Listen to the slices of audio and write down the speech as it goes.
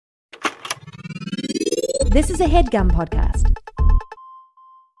This is a HeadGum podcast.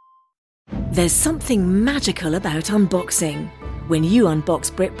 There's something magical about unboxing. When you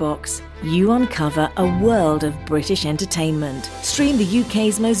unbox BritBox, you uncover a world of British entertainment. Stream the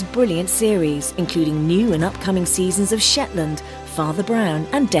UK's most brilliant series, including new and upcoming seasons of Shetland, Father Brown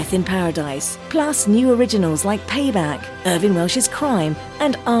and Death in Paradise. Plus new originals like Payback, Irving Welsh's Crime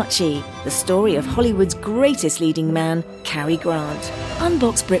and Archie, the story of Hollywood's greatest leading man, Cary Grant.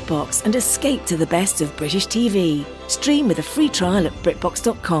 Unbox BritBox and escape to the best of British TV. Stream with a free trial at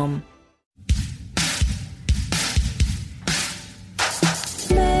BritBox.com.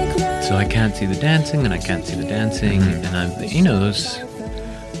 So I can't see the dancing, and I can't see the dancing, and I'm, you know, those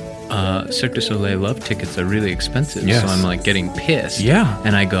Cirque du Soleil love tickets are really expensive. Yes. So I'm like getting pissed. Yeah.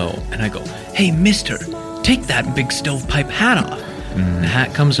 And I go, hey, mister, take that big stovepipe hat off. The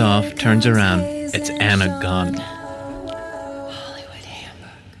hat comes off, turns around, it's Anna Gunn.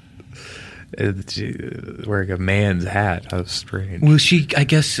 Wearing a man's hat. That was strange. Well, I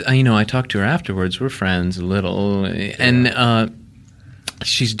guess, I talked to her afterwards. We're friends a little, and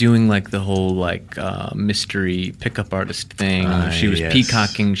she's doing like the whole mystery pickup artist thing. She was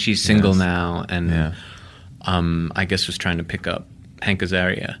peacocking. She's single now, and I guess was trying to pick up Hank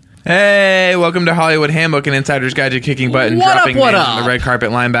Azaria. Hey, welcome to Hollywood Handbook, an insider's guide to kicking butt and dropping names in the red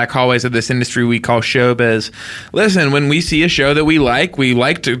carpet line back hallways of this industry we call showbiz. Listen, when we see a show that we like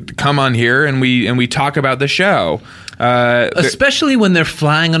to come on here and we talk about the show. Especially when they're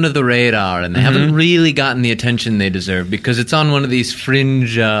flying under the radar and they haven't really gotten the attention they deserve because it's on one of these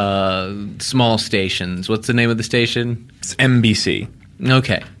fringe small stations. What's the name of the station? It's NBC.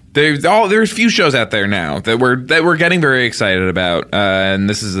 Okay. There's a few shows out there now that we're getting very excited about, and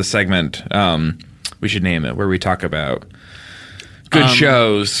this is a segment we should name it where we talk about good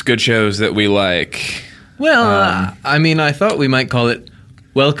shows that we like. Well, I thought we might call it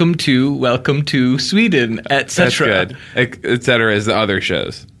Welcome to Sweden, etc. That's good. Etc. is the other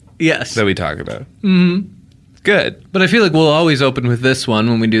shows. Yes, that we talk about. Mm-hmm. Good. But I feel like we'll always open with this one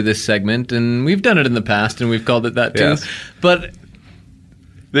when we do this segment, and we've done it in the past, and we've called it that too. Yes. But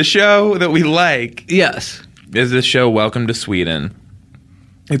the show that we like, yes, is this show Welcome to Sweden.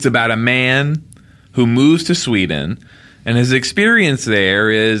 It's about a man who moves to Sweden, and his experience there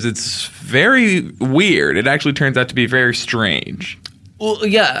it's very weird. It actually turns out to be very strange. Well,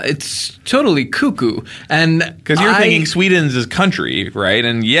 yeah, it's totally cuckoo. And because you're thinking Sweden's a country, right?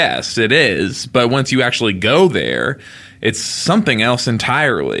 And yes, it is. But once you actually go there, it's something else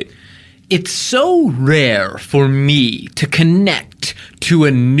entirely. It's so rare for me to connect to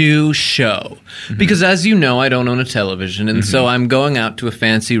a new show because, as you know, I don't own a television, and so I'm going out to a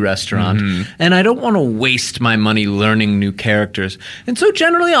fancy restaurant, and I don't want to waste my money learning new characters. And so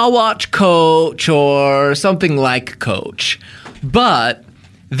generally I'll watch Coach or something like Coach. But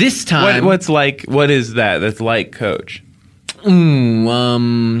this time... What is that that's like Coach?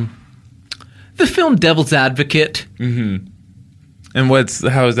 The film Devil's Advocate. Mm-hmm. And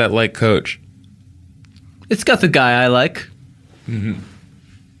how is that like Coach? It's got the guy I like. Mm-hmm.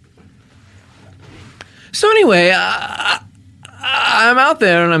 So anyway, I'm out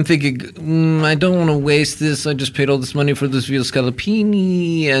there and I'm thinking, I don't want to waste this. I just paid all this money for this veal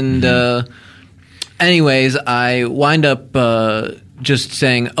scallopini. And anyways, I wind up just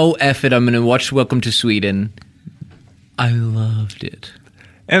saying, oh, F it, I'm going to watch Welcome to Sweden. I loved it.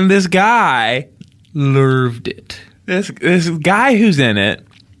 And this guy... loved it. This guy who's in it,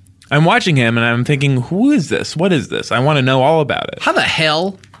 I'm watching him and I'm thinking, who is this? What is this? I want to know all about it. How the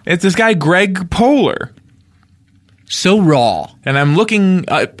hell? It's this guy, Greg Poehler. So raw. And I'm looking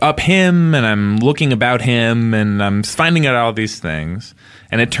up him and I'm looking about him and I'm finding out all these things.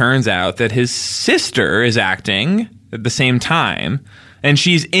 And it turns out that his sister is acting at the same time. And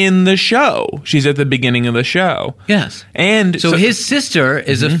she's in the show. She's at the beginning of the show. Yes. And so his sister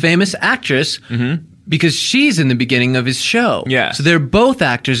is a famous actress because she's in the beginning of his show. Yeah. So they're both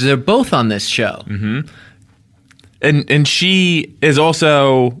actors. They're both on this show. Mm-hmm. And she is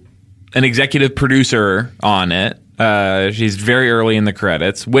also an executive producer on it. She's very early in the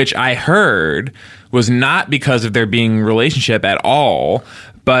credits, which I heard was not because of their being relationship at all,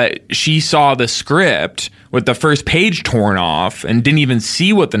 but she saw the script with the first page torn off and didn't even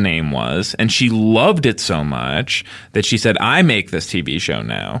see what the name was, and she loved it so much that she said, I make this TV show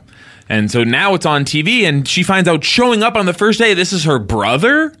now. And so now it's on TV, and she finds out showing up on the first day, this is her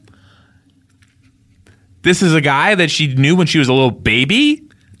brother? This is a guy that she knew when she was a little baby?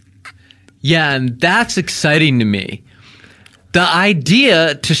 Yeah, and that's exciting to me. The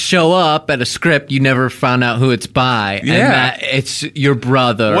idea to show up at a script you never found out who it's by, and that it's your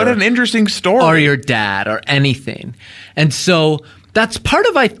brother. What an interesting story. Or your dad, or anything. And so that's part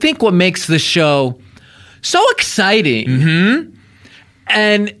of, I think, what makes the show so exciting. Mm-hmm.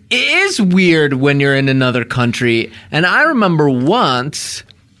 And it is weird when you're in another country. And I remember once,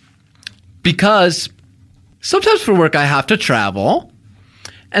 because sometimes for work I have to travel.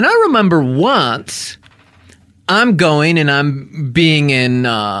 And I remember once I'm going and I'm being in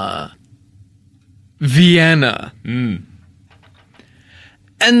Vienna. Mm.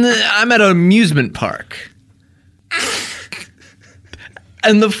 And I'm at an amusement park.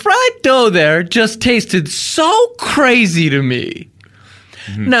 And the fried dough there just tasted so crazy to me.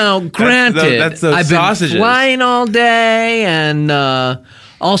 Mm-hmm. Now, granted, that's those I've sausages. been flying all day, and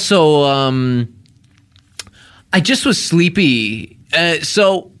also I just was sleepy.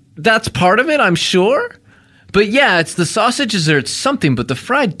 So that's part of it, I'm sure. But yeah, it's the sausages or it's something, but the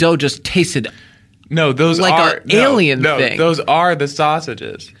fried dough just tasted those like are an alien thing. Those are the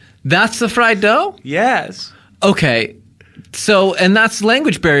sausages. That's the fried dough? Yes. Okay. So, and that's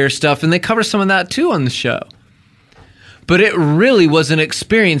language barrier stuff, and they cover some of that too on the show. But it really was an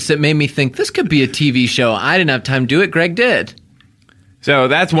experience that made me think this could be a TV show. I didn't have time to do it. Greg did. So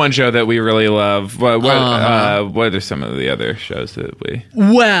that's one show that we really love. What are some of the other shows that we...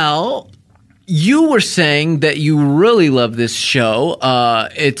 Well, you were saying that you really love this show.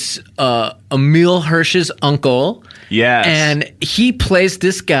 It's Emil Hirsch's uncle. Yes. And he plays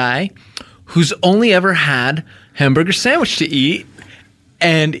this guy who's only ever had hamburger sandwich to eat.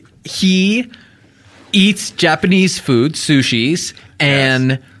 And he eats Japanese food, sushis,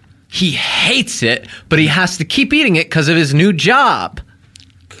 and he hates it, but he has to keep eating it because of his new job.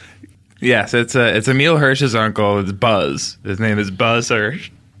 Yes, it's Emil Hirsch's uncle. It's Buzz. His name is Buzz Hirsch.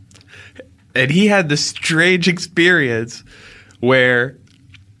 And he had this strange experience where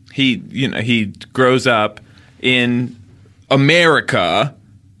he grows up in America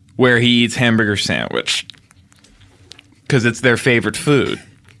where he eats hamburger sandwich because it's their favorite food.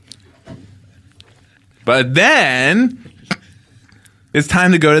 But then it's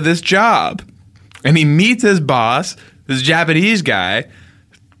time to go to this job. And he meets his boss, this Japanese guy,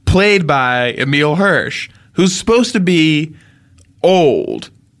 played by Emil Hirsch, who's supposed to be old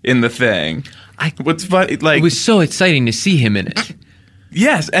in the thing. What's funny, it was so exciting to see him in it.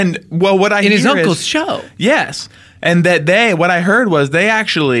 Yes, and well, what I in hear his uncle's is, show. Yes, and that what I heard was they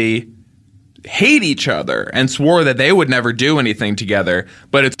actually hate each other and swore that they would never do anything together,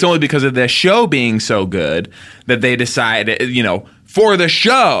 but it's only because of the show being so good that they decided, for the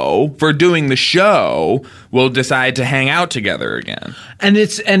show, for doing the show, we'll decide to hang out together again. And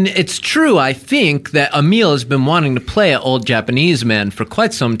it's true, I think, that Emil has been wanting to play an old Japanese man for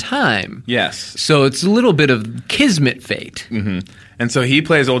quite some time. Yes. So it's a little bit of kismet fate. Mm-hmm. And so he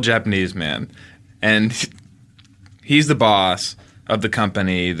plays old Japanese man, and he's the boss of the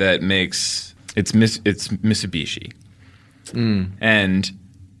company that makes... It's Mitsubishi. Mm. And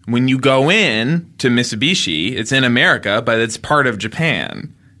when you go in to Mitsubishi, it's in America, but it's part of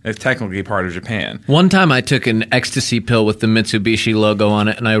Japan. It's technically part of Japan. One time I took an ecstasy pill with the Mitsubishi logo on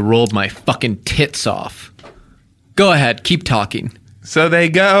it, and I rolled my fucking tits off. Go ahead. Keep talking. So they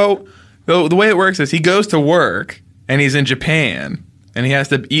go... The way it works is he goes to work, and he's in Japan, and he has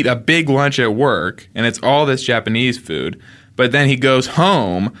to eat a big lunch at work, and it's all this Japanese food. But then he goes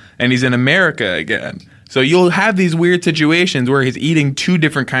home, and he's in America again. So you'll have these weird situations where he's eating two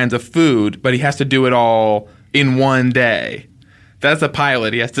different kinds of food, but he has to do it all in one day. That's a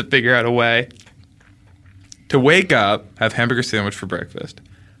pilot. He has to figure out a way to wake up, have hamburger sandwich for breakfast,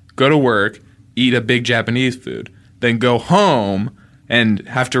 go to work, eat a big Japanese food, then go home and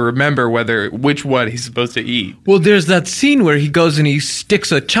have to remember which one he's supposed to eat. Well, there's that scene where he goes and he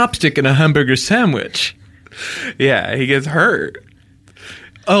sticks a chopstick in a hamburger sandwich. Yeah, he gets hurt.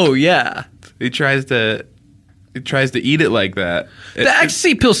 Oh, yeah. He tries to eat it like that. The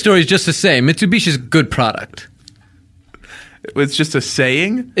ecstasy pill story is just to say Mitsubishi's a good product. It's just a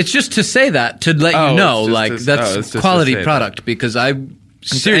saying? It's just to say that, to let you know, that's quality product, because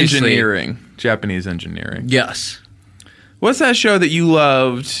seriously... engineering. Japanese engineering. Yes. What's that show that you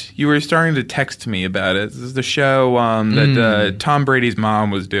loved? You were starting to text me about it. This is the show that Tom Brady's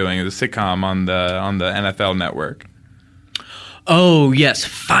mom was doing. It was a sitcom on the NFL Network. Oh, yes.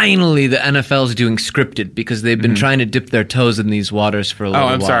 Finally, the NFL's doing scripted because they've been trying to dip their toes in these waters for a little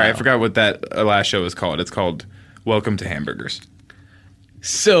while. Oh, I'm sorry. I forgot what that last show was called. It's called Welcome to Hamburgers.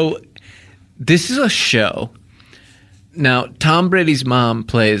 So this is a show. Now, Tom Brady's mom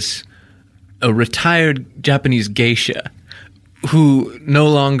plays a retired Japanese geisha who no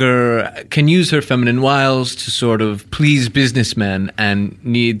longer can use her feminine wiles to sort of please businessmen and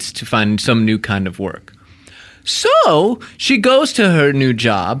needs to find some new kind of work. So she goes to her new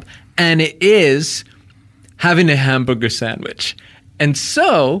job, and it is having a hamburger sandwich. And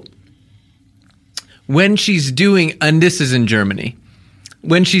so when she's doing, and this is in Germany,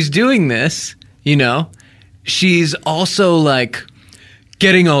 when she's doing this, you know, she's also like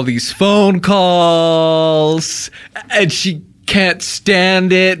getting all these phone calls, and she can't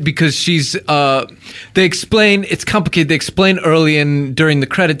stand it because she's they explain, it's complicated. They explain early during the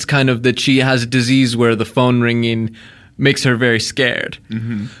credits kind of that she has a disease where the phone ringing makes her very scared.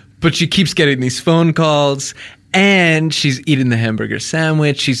 But she keeps getting these phone calls, and she's eating the hamburger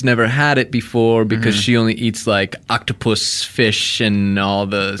sandwich. She's never had it before because she only eats like octopus, fish, and all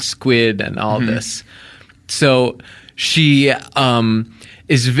the squid and all this. So she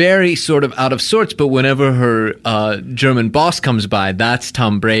is very sort of out of sorts, but whenever her German boss comes by, that's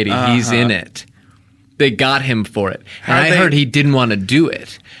Tom Brady. He's in it. They got him for it. And I heard he didn't want to do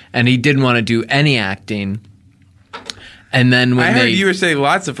it, and he didn't want to do any acting. And then when I heard you were saying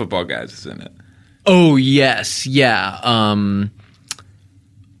lots of football guys is in it. Oh, yes. Yeah.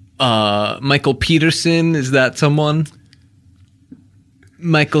 Michael Peterson, is that someone?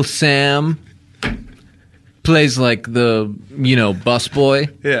 Michael Sam plays like the, you know,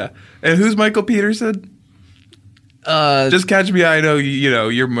 busboy. Yeah. And who's Michael Peterson? Just catch me. I know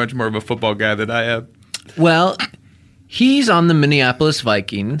you're much more of a football guy than I am. Well, he's on the Minneapolis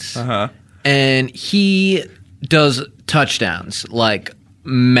Vikings, and he does touchdowns like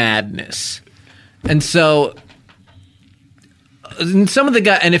madness. And so some of the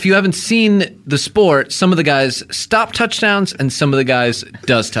guys, and if you haven't seen the sport, some of the guys stop touchdowns and some of the guys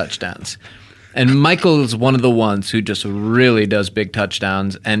does touchdowns. And Michael is one of the ones who just really does big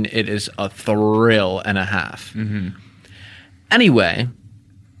touchdowns, and it is a thrill and a half. Anyway,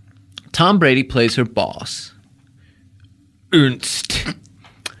 Tom Brady plays her boss, Ernst.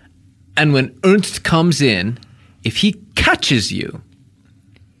 And when Ernst comes in, if he catches you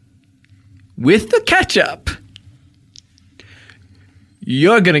with the ketchup,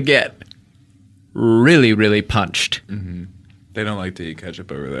 you're going to get really, really punched. They don't like to eat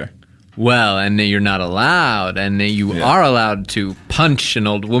ketchup over there. Well, and you're not allowed, and you are allowed to punch an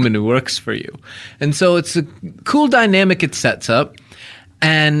old woman who works for you. And so it's a cool dynamic it sets up.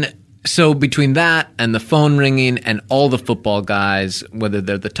 And so between that and the phone ringing and all the football guys, whether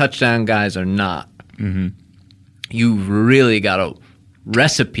they're the touchdown guys or not, you've really got a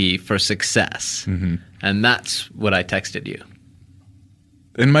recipe for success. And that's what I texted you.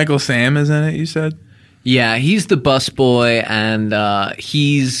 And Michael Sam is in it, you said? Yeah, he's the busboy, and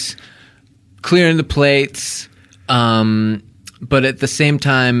he's clearing the plates. But at the same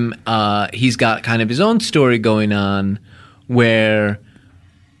time, he's got kind of his own story going on where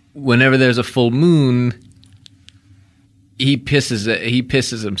whenever there's a full moon, he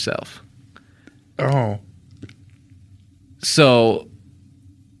pisses himself. Oh. So,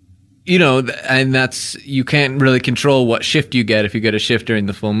 you know, and that's, you can't really control what shift you get if you get a shift during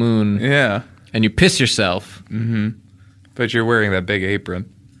the full moon. Yeah. And you piss yourself. But you're wearing that big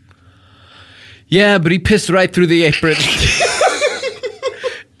apron. Yeah, but he pissed right through the apron.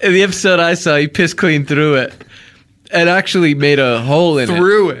 In the episode I saw, he pissed clean through it. And actually made a hole in it.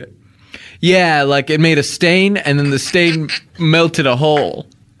 Through it? Yeah, like it made a stain, and then the stain melted a hole.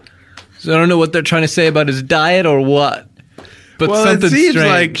 So I don't know what they're trying to say about his diet or what. But well, something it seems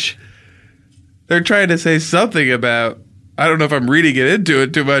strange. like they're trying to say something about, I don't know if I'm reading it into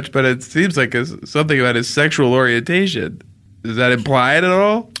it too much, but it seems like it's something about his sexual orientation. Is that implied at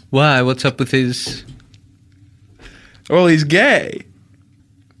all? Why? What's up with his... Well, he's gay.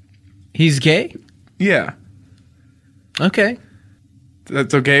 He's gay? Yeah. Okay.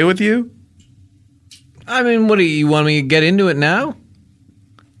 That's okay with you? I mean, what do you want me to get into it now?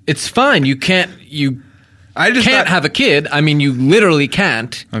 It's fine. You can't have a kid. I mean, you literally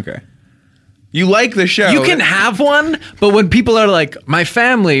can't. Okay. You like the show. You can have one, but when people are like, my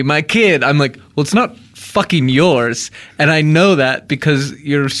family, my kid, I'm like, well, it's not fucking yours. And I know that because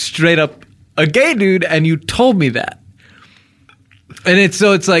you're straight up a gay dude and you told me that. And it's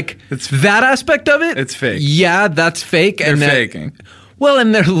like, it's that aspect of it. It's fake. Yeah, that's fake. They're faking. Well,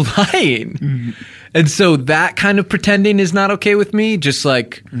 and they're lying. And so that kind of pretending is not okay with me. Just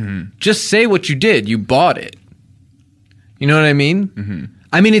like, just say what you did. You bought it. You know what I mean?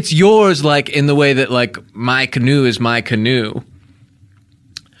 I mean, it's yours, like, in the way that, like, my canoe is my canoe.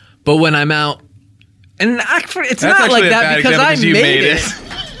 But when I'm out, and it's not like that because I made it.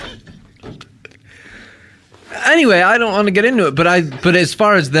 Anyway, I don't want to get into it, but as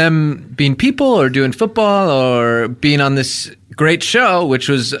far as them being people or doing football or being on this great show, which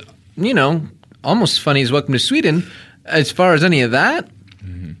was, you know, almost funny as Welcome to Sweden, as far as any of that,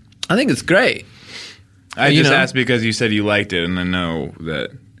 I think it's great. I just asked because you said you liked it, and I know that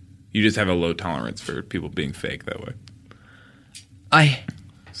you just have a low tolerance for people being fake that way.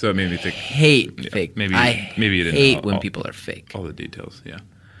 So it made me think. Hate fake. maybe you didn't hate know when all- people are fake. All the details, yeah.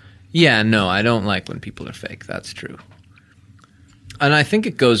 Yeah, no, I don't like when people are fake. That's true. And I think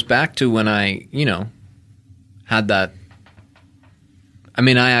it goes back to when I, had that. I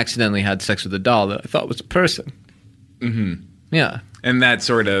mean, I accidentally had sex with a doll that I thought was a person. Mm-hmm. Yeah. And that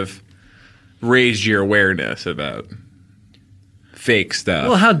sort of raised your awareness about fake stuff.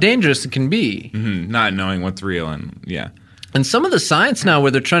 Well, how dangerous it can be. Not knowing what's real and, yeah. And some of the science now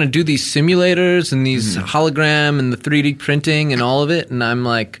where they're trying to do these simulators and these hologram and the 3D printing and all of it. And I'm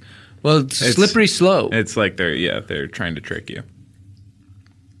like, well, it's slippery slope. It's like they're trying to trick you.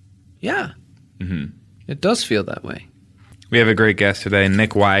 Yeah. It does feel that way. We have a great guest today.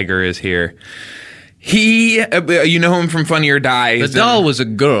 Nick Wiger is here. He, you know him from Funny or Die. The doll was a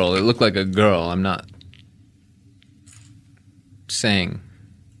girl. It looked like a girl. I'm not saying.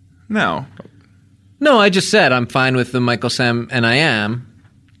 No. No, I just said I'm fine with the Michael Sam, and I am.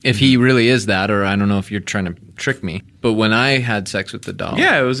 If he really is that, or I don't know if you're trying to trick me. But when I had sex with the doll.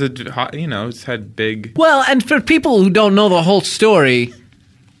 Yeah, it was it's had big. Well, and for people who don't know the whole story,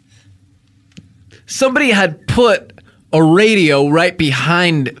 somebody had put a radio right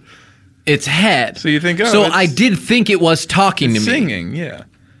behind its head. So you think, so I did think it was talking to me. Singing, yeah.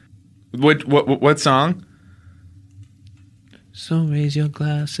 What song? So raise your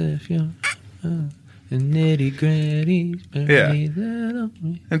glass if you're nitty gritty. Yeah.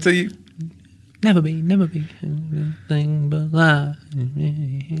 And so you. Never be anything but lie.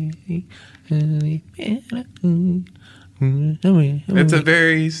 It's a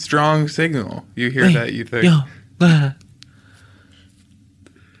very strong signal. You hear that, you think.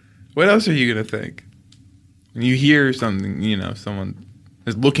 What else are you going to think? When you hear something, someone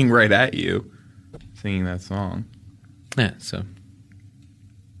is looking right at you singing that song. Yeah, so.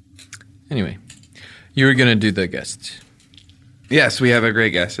 Anyway, you were going to do the guests. Yes, we have a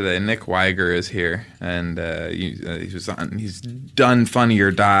great guest today. Nick Wiger is here, and he's done Funny or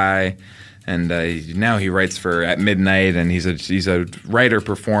Die, and now he writes for At Midnight, and he's a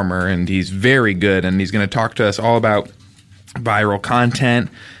writer-performer, and he's very good, and he's going to talk to us all about viral content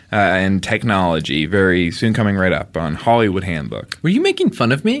and technology, very soon coming right up on Hollywood Handbook. Were you making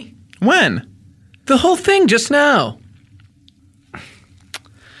fun of me? When? The whole thing just now.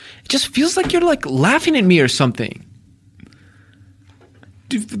 It just feels like you're like laughing at me or something.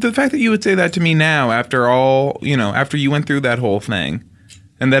 The fact that you would say that to me now after all, after you went through that whole thing,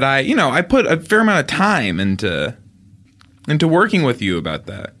 and that I put a fair amount of time into working with you about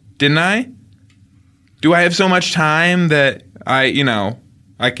that, didn't I? Do I have so much time that I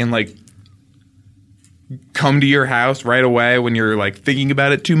can like come to your house right away when you're like thinking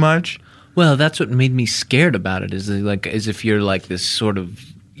about it too much? Well, that's what made me scared about it. Is if you're like this sort of.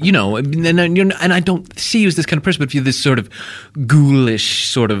 And I don't see you as this kind of person, but if you're this sort of ghoulish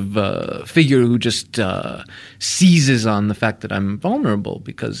sort of figure who just seizes on the fact that I'm vulnerable,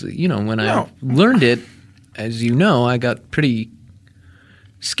 because when I learned it, as you know, I got pretty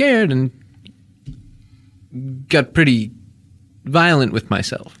scared and got pretty violent with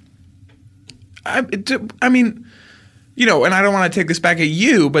myself. I mean, and I don't want to take this back at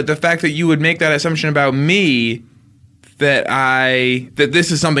you, but the fact that you would make that assumption about me. That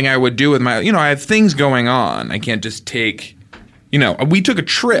this is something I would do with my, I have things going on. I can't just take, we took a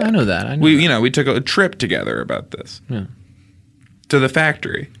trip. I know that. We took a trip together about this. Yeah. To the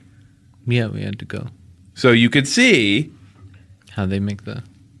factory. Yeah, we had to go. So you could see how they make the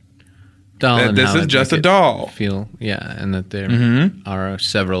doll. That and this how is they just make a it doll. Feel, and that there are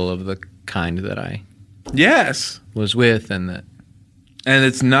several of the kind that I was with, and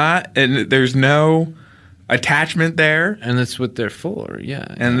it's not, and there's no attachment there, and that's what they're for. Yeah,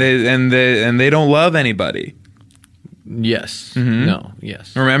 and they don't love anybody. Yes. No.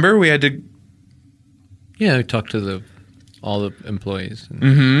 Yes. Remember, we had to. Yeah, we talked to all the employees.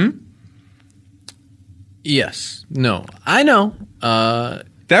 Yes. No. I know.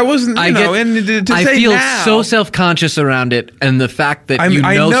 That wasn't. I feel so self-conscious around it, and the fact that I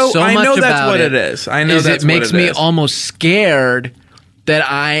know so much about that's what it is. I know that's it makes what it me is. almost scared that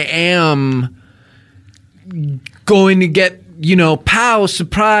I am going to get, pow,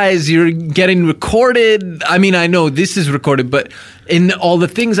 surprise, you're getting recorded. I mean, I know this is recorded, but in all the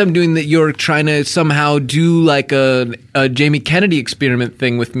things I'm doing that you're trying to somehow do like a Jamie Kennedy experiment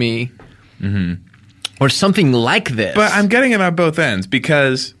thing with me or something like this. But I'm getting it on both ends,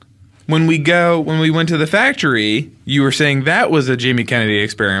 because when we went to the factory, you were saying that was a Jamie Kennedy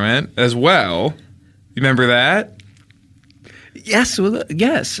experiment as well. You remember that? Yes. Well,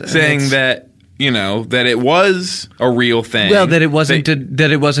 yes. Saying that, that it was a real thing. Well, that it wasn't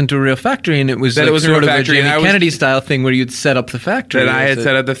a real factory, and it was that like it was sort a real of factory, a Jamie Kennedy style thing where you'd set up the factory. That I had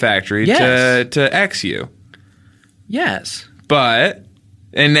set up the factory to X you. Yes. But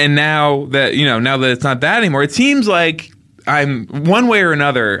and now that it's not that anymore, it seems like I'm one way or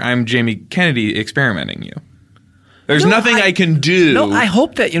another I'm Jamie Kennedy experimenting you. There's nothing I can do. No, I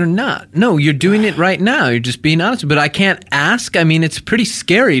hope that you're not. No, you're doing it right now. You're just being honest. But I can't ask. I mean, it's pretty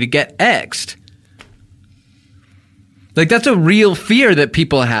scary to get X'd. Like, that's a real fear that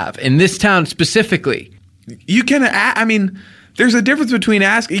people have in this town specifically. You can. I mean, there's a difference between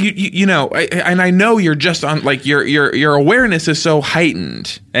asking. And I know you're just on. Like, your awareness is so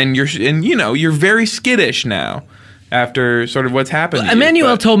heightened, and you're very skittish now. After sort of what's happened, well,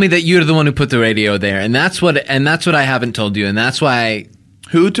 Emmanuel told me that you're the one who put the radio there, and that's what I haven't told you, and that's why.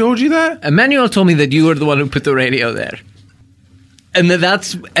 Who told you that? Emmanuel told me that you were the one who put the radio there,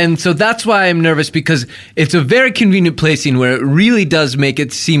 so that's why I'm nervous, because it's a very convenient placing where it really does make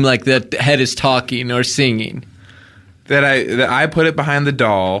it seem like the head is talking or singing. That I put it behind the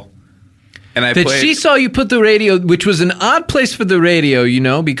doll. And she saw you put the radio, which was an odd place for the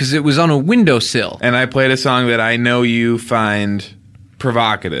radio, because it was on a windowsill. And I played a song that I know you find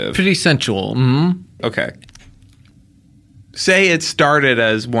provocative. Pretty sensual. Mm-hmm. Okay. Say it started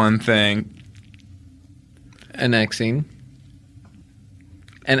as one thing. An Xing.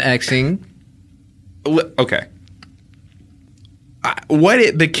 Okay. What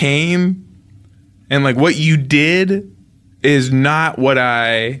it became and like what you did is not what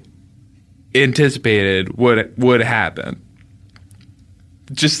I anticipated would happen.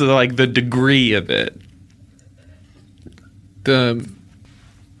 Just like the degree of it. The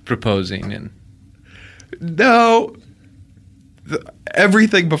proposing and no,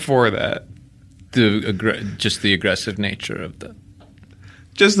 everything before that. Just the aggressive nature of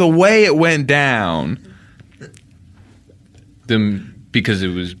just the way it went down. Because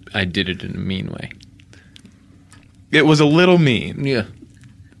I did it in a mean way. It was a little mean. Yeah.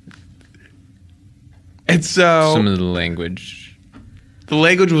 And so some of the language. The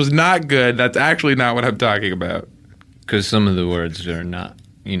language was not good. That's actually not what I'm talking about. Because some of the words are not,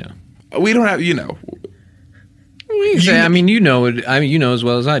 We don't have, you know as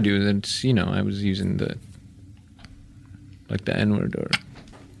well as I do that, I was using the N-word or...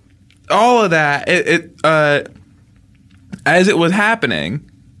 All of that, as it was happening,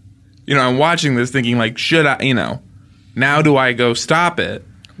 I'm watching this thinking like, should I, now do I go stop it?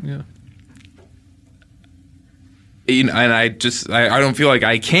 Yeah. And I don't feel like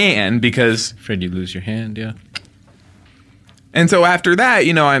I can because... Afraid you lose your hand, yeah. And so after that,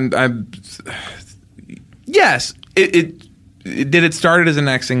 I'm yes, did it start as an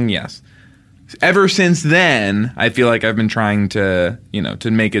Xing? Yes. Ever since then, I feel like I've been trying to,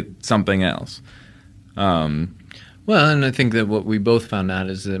 to make it something else. Well, and I think that what we both found out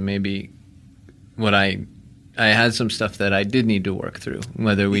is that maybe what I had some stuff that I did need to work through,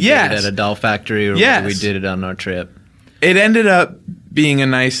 whether we did it at a doll factory or whether we did it on our trip. It ended up being a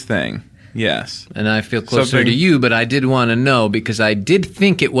nice thing. Yes. And I feel closer to you, but I did want to know because I did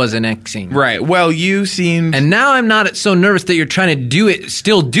think it was an Xing. Right. Well, you seemed... And now I'm not so nervous that you're trying to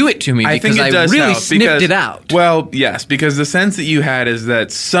still do it to me because I really sniffed it out. Well, yes, because the sense that you had is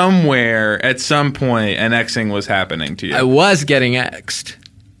that somewhere, at some point, an Xing was happening to you. I was getting X'd.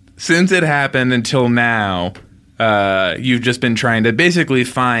 Since it happened until now, you've just been trying to basically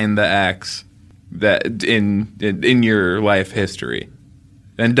find the X that in your life history.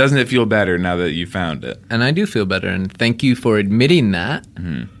 And doesn't it feel better now that you found it? And I do feel better, and thank you for admitting that.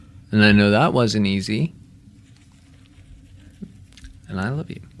 Mm-hmm. And I know that wasn't easy. And I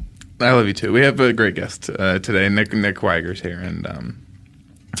love you. I love you too. We have a great guest today. Nick Wiger's here, and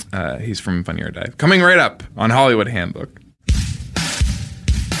he's from Funny or Die. Coming right up on Hollywood Handbook.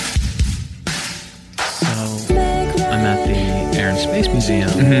 So I'm at the Air and Space Museum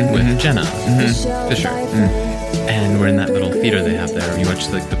with Jenna Fisher. Mm-hmm. And we're in that little theater they have there. You watch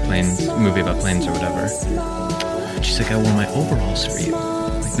the planes movie about planes or whatever. And she's like, I wore my overalls for you.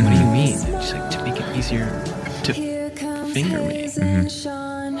 I'm like, what do you mean? She's like, to make it easier to finger me.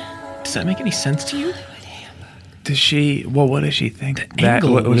 Mm-hmm. Does that make any sense to you? Does she? Well, what does she think? What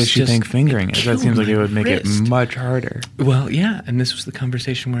does she think fingering is? That seems like it would make it much harder. Well, yeah, and this was the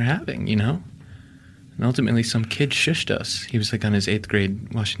conversation we're having, And ultimately, some kid shushed us. He was like on his 8th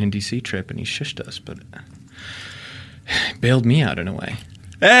grade Washington, D.C. trip, and he shushed us, but bailed me out in a way.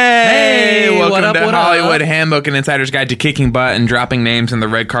 Hey, welcome to Hollywood Handbook, an insider's guide to kicking butt and dropping names in the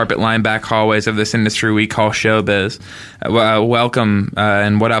red carpet lineback hallways of this industry we call showbiz. Welcome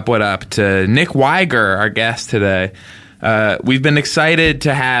and what up to Nick Wiger, our guest today. We've been excited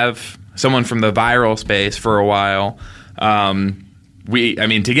to have someone from the viral space for a while.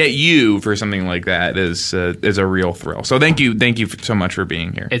 To get you for something like that is a real thrill. So thank you so much for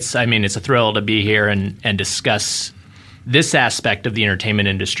being here. It's a thrill to be here and discuss this aspect of the entertainment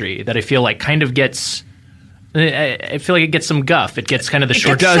industry that I feel like kind of gets. I feel like it gets some guff. It gets kind of the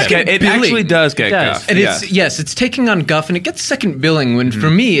short. It actually does get guff. And it's taking on guff, and it gets second billing. When for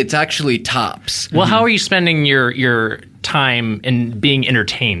me, it's actually tops. Well, how are you spending your time in being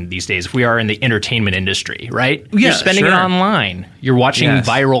entertained these days? If we are in the entertainment industry, right? Yeah, you're spending it sure. online. You're watching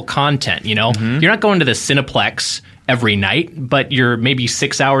viral content. You know, you're not going to the Cineplex every night, but you're maybe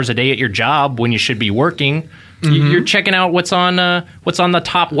 6 hours a day at your job when you should be working. You're checking out what's on the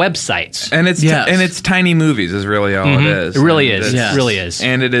top websites, and it's tiny movies is really all it is. It really is. Yes. It really is.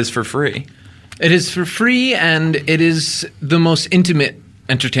 And it is for free. It is for free, and it is the most intimate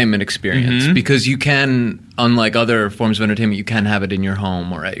entertainment experience because you can, unlike other forms of entertainment, you can have it in your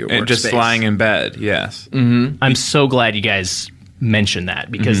home or at your workspace. Just lying in bed. Yes. I'm so glad you guys mention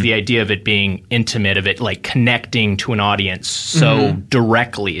that because the idea of it being intimate, of it like connecting to an audience so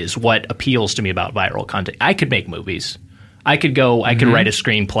directly is what appeals to me about viral content. I could make movies. I could write a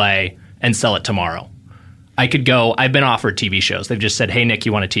screenplay and sell it tomorrow. I've been offered TV shows. They've just said, hey, Nick,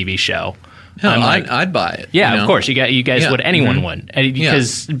 you want a TV show? Hell, I'm like, I'd buy it. Yeah, of course. You guys would. Anyone would.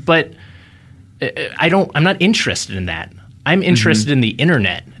 But I'm not interested in that. I'm interested in the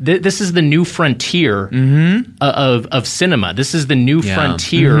internet. This is the new frontier of cinema. This is the new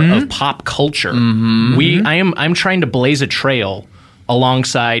frontier of pop culture. I'm trying to blaze a trail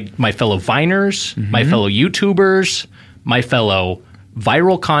alongside my fellow Viners, my fellow YouTubers, my fellow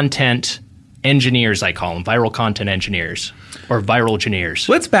viral content engineers, I call them, viral content engineers or viral engineers.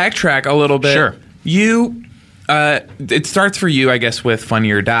 Let's backtrack a little bit. Sure. It starts for you, I guess, with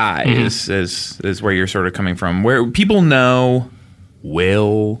Funny or Die is where you're sort of coming from, where people know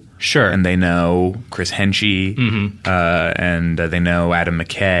Will, sure, and they know Chris Henchy, and they know Adam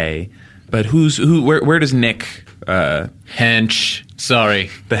McKay, but where does Nick Hench? Sorry,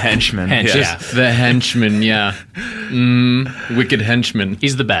 the henchman, the henchman, wicked henchman.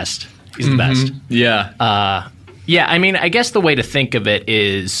 He's the best. He's the best. Yeah. I mean, I guess the way to think of it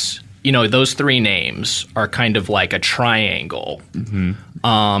is, those three names are kind of like a triangle.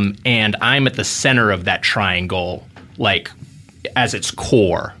 And I'm at the center of that triangle, like as its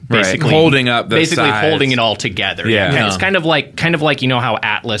core, basically holding up the sides. Holding it all together. Yeah. It's kind of like how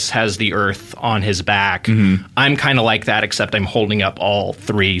Atlas has the Earth on his back. I'm kind of like that, except I'm holding up all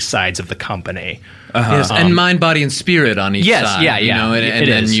three sides of the company. Yes, and mind, body, and spirit on each side.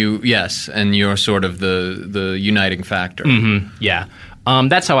 And you're sort of the uniting factor.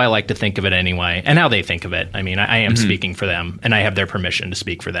 That's how I like to think of it anyway, and how they think of it. I mean, I am speaking for them, and I have their permission to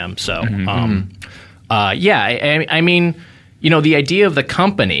speak for them. So, I mean, the idea of the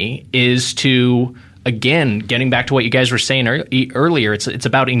company is to, again, getting back to what you guys were saying earlier, it's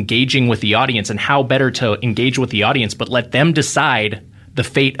about engaging with the audience and how better to engage with the audience, but let them decide the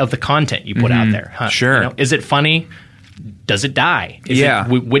fate of the content you put out there. Sure. Is it funny? Does it die?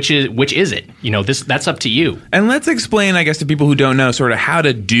 Which is it? That's up to you. And let's explain, I guess, to people who don't know sort of how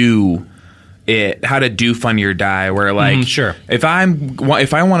to do it, how to do Funny or Die, where like, sure. If I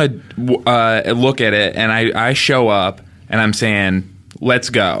want to look at it and I show up and I'm saying, let's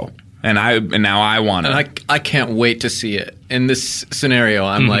go. And now I want to. And I can't wait to see it. In this scenario,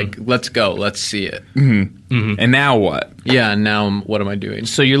 I'm like, let's go, let's see it. And now what? Yeah, and now what am I doing?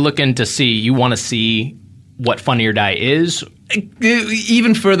 So you're looking to see, you want to see what Funny or Die is?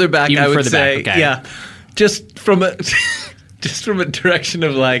 Even further back, I would say. Okay. Yeah, just from a direction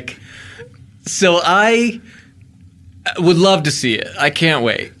of like, so I would love to see it. I can't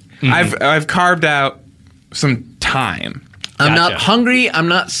wait. I've carved out some time. I'm not hungry. I'm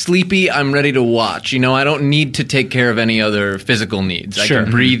not sleepy. I'm ready to watch. I don't need to take care of any other physical needs. Sure. I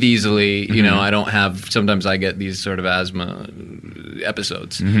can breathe easily. I don't have. Sometimes I get these sort of asthma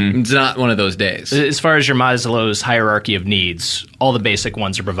episodes. It's not one of those days. As far as your Maslow's hierarchy of needs, all the basic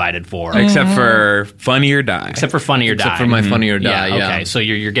ones are provided for, except for Funny or Die. Except for Funny or Die. Except for my Funny or Die. Yeah. Okay. So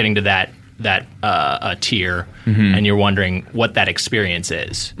you're getting to that tier, and you're wondering what that experience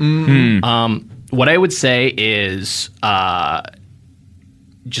is. What I would say is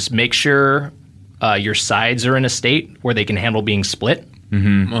just make sure your sides are in a state where they can handle being split.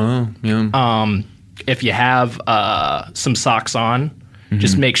 If you have some socks on,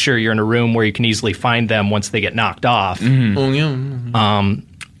 just make sure you're in a room where you can easily find them once they get knocked off. And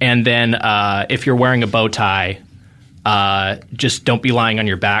then if you're wearing a bow tie, just don't be lying on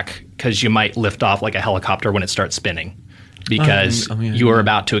your back because you might lift off like a helicopter when it starts spinning. because you are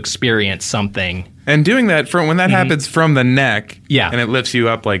about to experience something. And doing that when that happens from the neck, Yeah. and it lifts you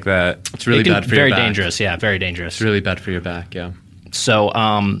up like that, It's really bad for your back. Very dangerous, yeah, very dangerous. It's really bad for your back, yeah. So,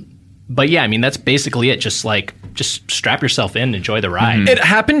 but yeah, I mean, that's basically it. Just strap yourself in, enjoy the ride. It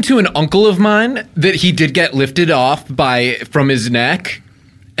happened to an uncle of mine that he did get lifted off from his neck,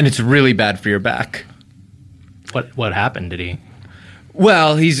 and it's really bad for your back. What happened? Did he?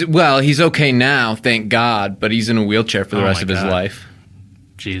 Well, he's okay now, thank God, but he's in a wheelchair for the rest of his God. life.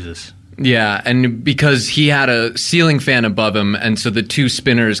 Jesus. Yeah, and because he had a ceiling fan above him, and so the two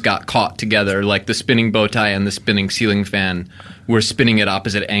spinners got caught together, like the spinning bow tie and the spinning ceiling fan were spinning at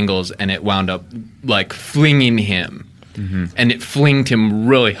opposite angles, and it wound up like flinging him, and it flinged him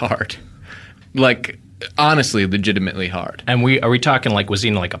really hard, like honestly, legitimately hard. And are we talking like, was he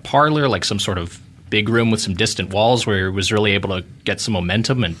in like a parlor, like some sort of big room with some distant walls where he was really able to get some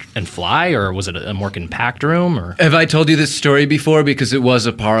momentum and fly, or was it a more compact room? Or Have I told you this story before? Because it was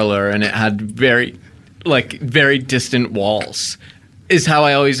a parlor and it had very distant walls. Is how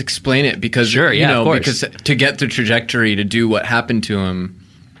I always explain it. Because Sure, yeah, of course. because to get the trajectory to do what happened to him,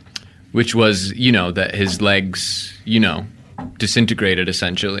 which was that his legs disintegrated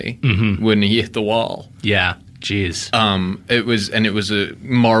essentially when he hit the wall. yeah, jeez. It was a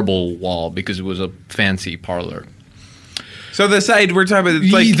marble wall because it was a fancy parlor. So the site we're talking about,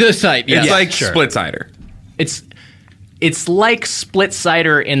 it's like The site, yeah. it's like sure. split cider. It's like split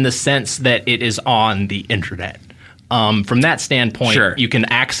cider in the sense that it is on the internet. From that standpoint, Sure. you can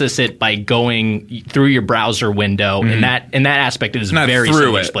access it by going through your browser window. In that aspect, it is Not very through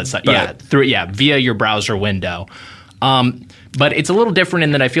similar to it, split cider. but- Via your browser window. But it's a little different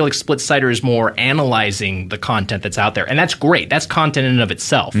in that I feel like split cider is more analyzing the content that's out there, and that's great. That's content in and of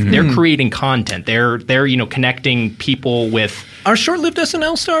itself. They're creating content. They're connecting people with. Are short-lived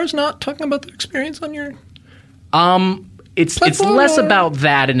SNL stars not talking about their experience on your? It's Platform. less about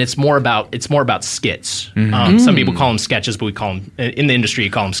that, and it's more about skits. Some people call them sketches, but we call them in the industry.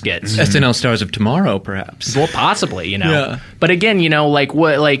 You call them skits. SNL stars of tomorrow, perhaps. Well, possibly, Yeah. But again, like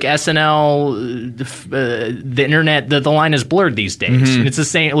SNL, the internet, the line is blurred these days. And it's the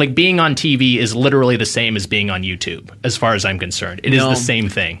same. Like being on TV is literally the same as being on YouTube, as far as I'm concerned. It is the same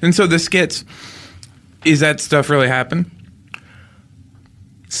thing. And so the skits, is that stuff really happen?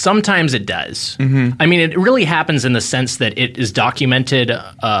 Sometimes it does. I mean, it really happens in the sense that it is documented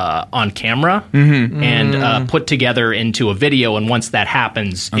on camera and put together into a video. And once that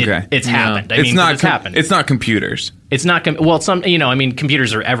happens, it's happened. It's happened. It's not computers. It's not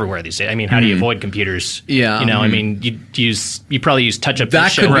computers are everywhere these days. I mean, how do you avoid computers? Yeah. I mean, you probably use touch up.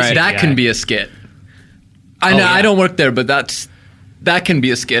 That can be a skit. I know. yeah. I don't work there, but that can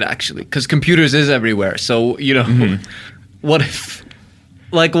be a skit actually, because computers is everywhere. So what if?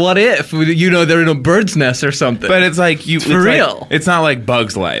 Like, what if they're in a bird's nest or something? But it's like real. It's not like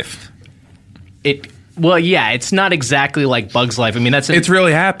Bug's Life. It's not exactly like Bug's Life. I mean, It's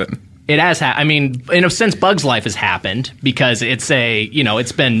really happened. It has. I mean, in a sense, Bug's Life has happened because it's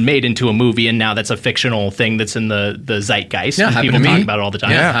it's been made into a movie, and now that's a fictional thing that's in the zeitgeist. Yeah, and happened people to me. talk about it all the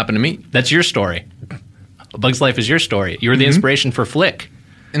time. Yeah, happened to me. That's your story. Bug's Life is your story. You were the inspiration for Flick.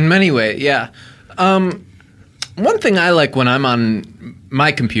 In many ways, yeah. One thing I like when I'm on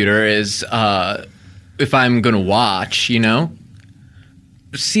my computer is if I'm going to watch,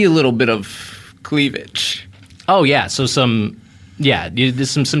 see a little bit of cleavage. Oh yeah, so some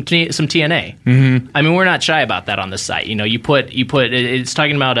TNA. I mean, we're not shy about that on the site. You put it's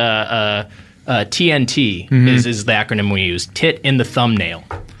talking about TNT is the acronym we use. Tit in the thumbnail.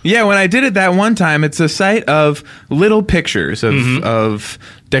 Yeah, when I did it that one time, it's a site of little pictures of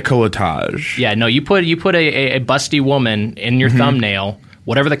décolletage. Yeah, no, you put a busty woman in your thumbnail.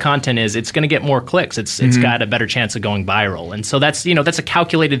 Whatever the content is, it's going to get more clicks. It's got a better chance of going viral. And so that's a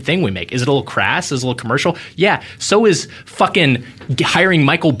calculated thing we make. Is it a little crass? Is it a little commercial? Yeah. So is fucking hiring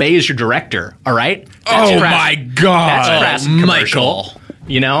Michael Bay as your director. All right. That's crass. My God, that's crass and commercial.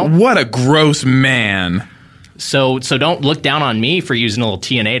 Michael. What a gross man. So don't look down on me for using a little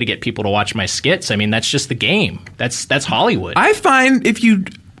TNA to get people to watch my skits. I mean, that's just the game. That's Hollywood. I find if you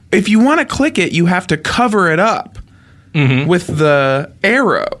want to click it, you have to cover it up with the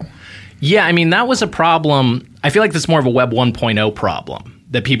arrow. Yeah, I mean, that was a problem. I feel like that's more of a Web 1.0 problem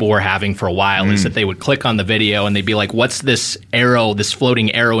that people were having for a while, is that they would click on the video and they'd be like, what's this arrow, this floating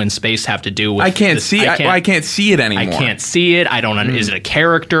arrow in space have to do with I can't this? see I can't see it anymore. I can't see it. I don't is it a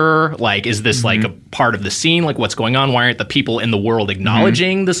character? Like, is this like a part of the scene? Like, what's going on? Why aren't the people in the world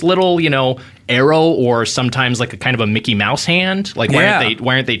acknowledging this little, arrow, or sometimes like a kind of a Mickey Mouse hand? Like, why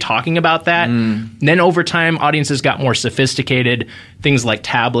aren't they talking about that? Then over time, audiences got more sophisticated. Things like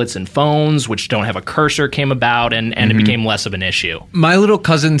tablets and phones, which don't have a cursor, came about, and it became less of an issue. My little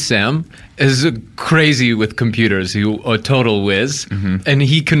cousin Sam is crazy with computers. He's a total whiz, and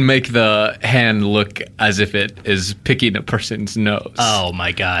he can make the hand look as if it is picking a person's nose. Oh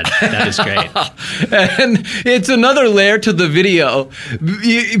my God, that is great. And it's another layer to the video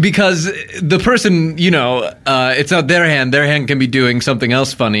because the person, it's not their hand. Their hand can be doing something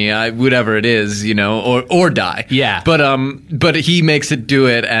else funny, whatever it is, or die. Yeah. But he makes it do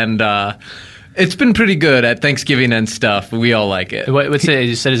it, and it's been pretty good at Thanksgiving and stuff. We all like it. What's it?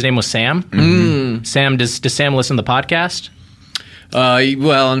 You said his name was Sam? Sam, does Sam listen to the podcast?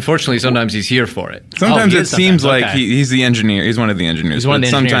 Well, unfortunately, sometimes he's here for it. Sometimes it seems like he's the engineer. He's one of the engineers. He's one of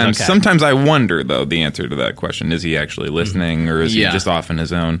the engineers. Sometimes I wonder, though, the answer to that question. Is he actually listening, or is he just off in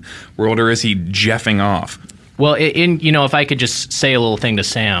his own world, or is he jeffing off? Well, if I could just say a little thing to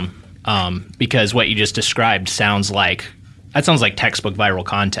Sam, because what you just described sounds like textbook viral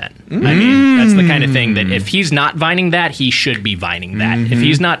content. I mean, that's the kind of thing that if he's not vining that, he should be vining that. If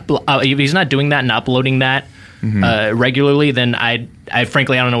he's not doing that and uploading that regularly, then I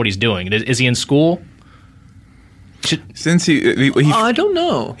frankly I don't know what he's doing. Is he in school? Since he I don't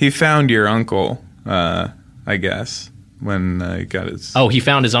know. He found your uncle, I guess, when he got his. Oh, he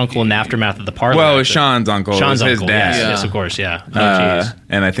found his uncle in the aftermath of the party. Well, it was Sean's uncle. Sean's his uncle. dad. Yes, of course. Yeah. Oh,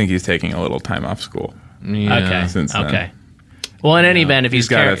 and I think he's taking a little time off school. Okay. Since then. Okay. Well, in any event, if he's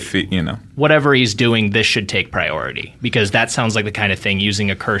got to, whatever he's doing, this should take priority, because that sounds like the kind of thing,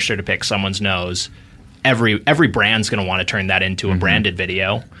 using a cursor to pick someone's nose. Every brand's going to want to turn that into a branded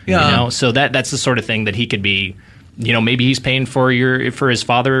video. Yeah. So that's the sort of thing that he could be. Maybe he's paying for his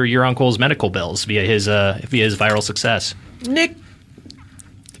father or your uncle's medical bills via his viral success. Nick,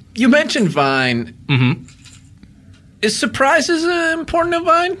 you mentioned Vine. Is surprises important to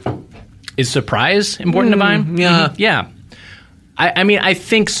Vine? Is surprise important to Vine? Yeah. Yeah. I mean, I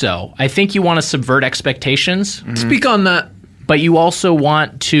think so. I think you want to subvert expectations. Speak on that. But you also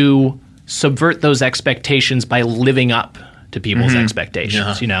want to subvert those expectations by living up to people's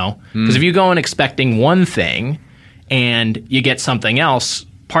expectations, Because if you go in expecting one thing and you get something else,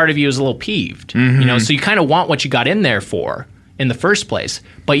 part of you is a little peeved, So you kind of want what you got in there for in the first place,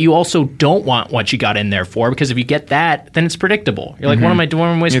 but you also don't want what you got in there for, because if you get that, then it's predictable. You're like, what am I doing?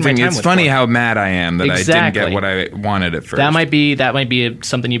 I'm wasting my time it's with funny for? how mad I am that Exactly. I didn't get what I wanted at first. That might be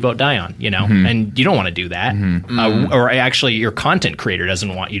something you vote die on, and you don't want to do that. Or actually, your content creator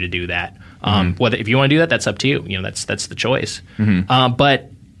doesn't want you to do that. Whether if you want to do that, that's up to you. That's the choice. But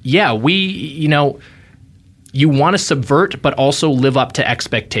yeah, you want to subvert, but also live up to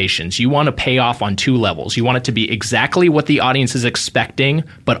expectations. You want to pay off on two levels. You want it to be exactly what the audience is expecting,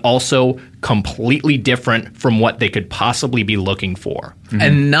 but also completely different from what they could possibly be looking for.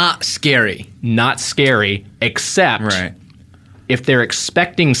 And not scary. Not scary, except if they're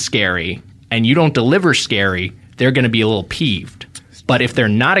expecting scary and you don't deliver scary, they're going to be a little peeved. But if they're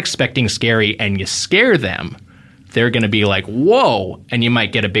not expecting scary and you scare them, they're going to be like, whoa, and you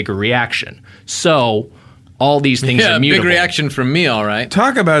might get a bigger reaction. So all these things are mutable. Big reaction from me, all right.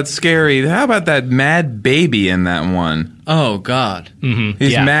 Talk about scary. How about that mad baby in that one? Oh, God.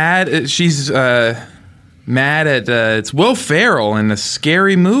 He's mad. She's mad at it's Will Ferrell in a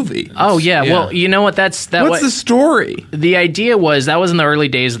scary movie. Oh, yeah. Well, you know what? What's the story? The idea was that was in the early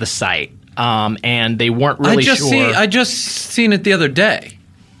days of the site, and they weren't really sure. I just seen it the other day.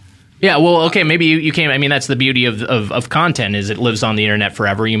 Yeah, well, okay, maybe you came. I mean, that's the beauty of content, is it lives on the internet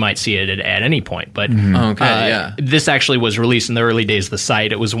forever. You might see it at any point. But this actually was released in the early days of the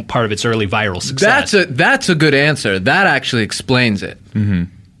site. It was part of its early viral success. That's a good answer. That actually explains it.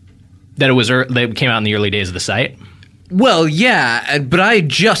 That it came out in the early days of the site? Well, yeah, but I had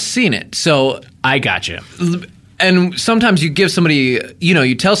just seen it, so I gotcha. And sometimes you give somebody,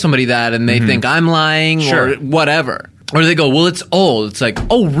 you tell somebody that, and they think I'm lying or whatever. Or they go, well, it's old. It's like,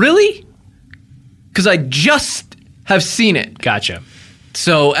 oh, really? Because I just have seen it. Gotcha.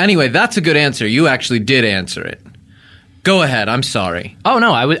 So anyway, that's a good answer. You actually did answer it. Go ahead. I'm sorry. Oh,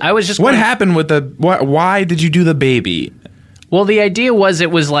 no. I was just... What happened with why did you do the baby? Well, the idea was it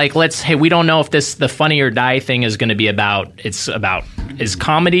was like, we don't know if the funny or die thing is going to be is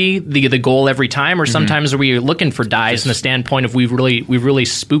comedy the goal every time, or sometimes are we looking for dies in the standpoint of we've really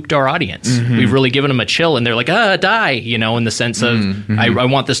spooked our audience. We've really given them a chill, and they're like, die, in the sense of I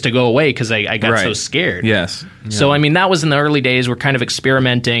want this to go away because I got so scared. Yes. So, I mean, that was in the early days. We're kind of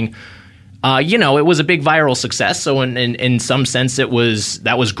experimenting. It was a big viral success, so in some sense that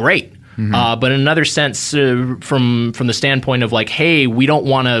was great. But in another sense, from the standpoint of like, hey, we don't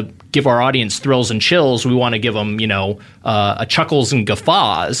want to give our audience thrills and chills. We want to give them, a chuckles and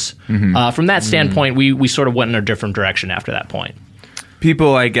guffaws. From that standpoint, we sort of went in a different direction after that point.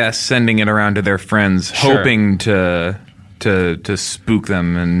 People, I guess, sending it around to their friends, hoping to spook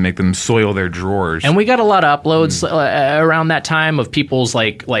them and make them soil their drawers. And we got a lot of uploads around that time of people's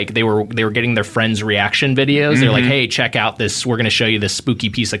like they were getting their friends' reaction videos. They're like, hey, check out this. We're going to show you this spooky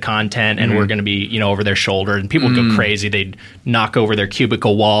piece of content, and we're going to be over their shoulder. And people would go crazy. They'd knock over their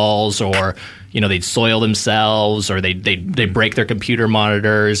cubicle walls, or they'd soil themselves, or they'd break their computer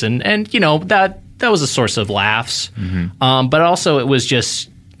monitors, and that was a source of laughs. But also it was just.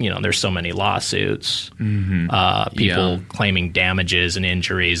 There's so many lawsuits, people claiming damages and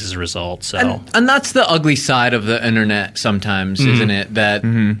injuries as a result. So, and that's the ugly side of the internet sometimes, isn't it? That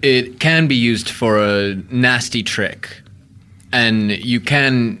it can be used for a nasty trick. And you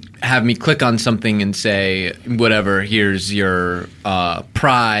can have me click on something and say, whatever, here's your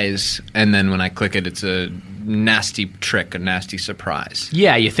prize. And then when I click it, it's a nasty trick, a nasty surprise.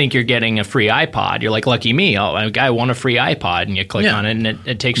 Yeah, you think you're getting a free iPod. You're like, lucky me, I want a free iPod. And you click on it, and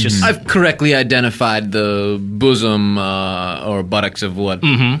it takes just... I've correctly identified the bosom or buttocks of what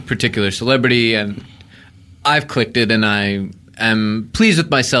particular celebrity, and I've clicked it, and I am pleased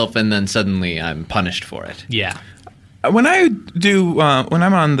with myself, and then suddenly I'm punished for it. Yeah. When I do, when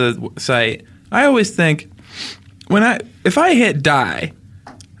I'm on the site, I always think, if I hit die,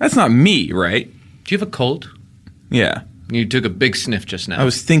 that's not me, right? Do you have a cold? Yeah. You took a big sniff just now. I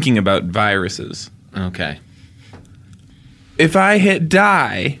was thinking about viruses. Okay. If I hit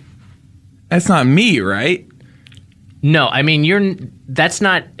die, that's not me, right? No, I mean, that's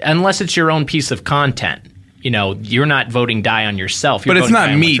not, unless it's your own piece of content. You're not voting die on yourself. You're but it's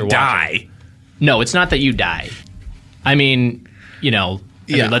not me die. Watching. No, it's not that you die. I mean,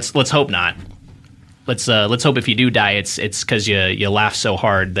 let's hope not. Let's hope if you do die, it's because you laugh so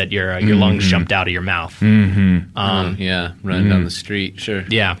hard that your lungs jumped out of your mouth. Running down the street, sure.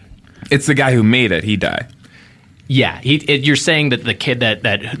 Yeah, it's the guy who made it. He died. Yeah, you're saying that the kid that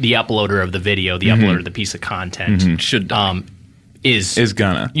the uploader of the video, the uploader of the piece of content, should die. Is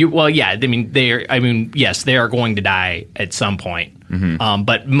gonna. Yes, they are going to die at some point.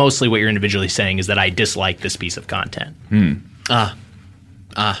 But mostly what you're individually saying is that I dislike this piece of content.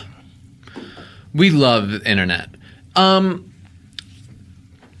 We love the internet. One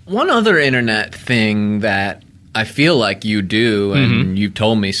other internet thing that I feel like you do, and you've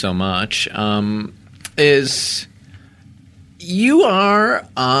told me so much, is you are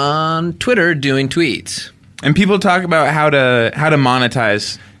on Twitter doing tweets. And people talk about how to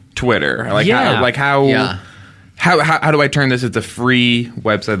monetize Twitter. How do I turn this? It's a free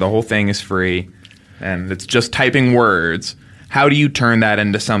website. The whole thing is free, and it's just typing words. How do you turn that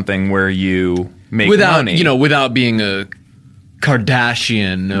into something where you make money? Without being a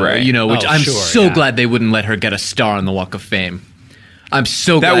Kardashian, right? Which I'm glad they wouldn't let her get a star on the Walk of Fame. I'm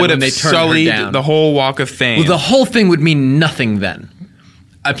so that glad would when have they turned sullied her down. The whole Walk of Fame. Well, the whole thing would mean nothing then.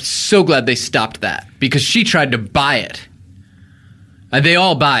 I'm so glad they stopped that because she tried to buy it. And they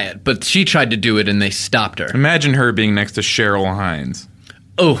all buy it, but she tried to do it and they stopped her. Imagine her being next to Cheryl Hines.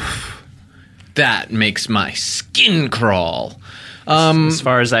 Oh, that makes my skin crawl. As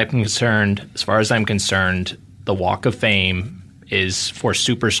far as I'm concerned, the Walk of Fame is for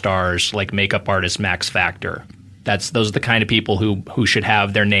superstars like makeup artist Max Factor. Those are the kind of people who should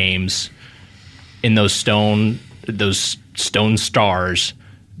have their names in those stone stars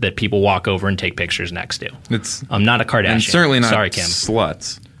that people walk over and take pictures next to. I'm not a Kardashian. And certainly not Sorry, Kim.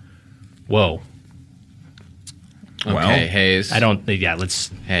 sluts. Whoa. Okay, Hayes. I don't. Yeah, let's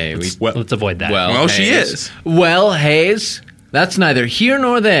avoid that. Well, she is. Well, Hayes, that's neither here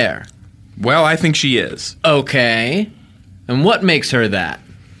nor there. Well, I think she is. Okay. And what makes her that?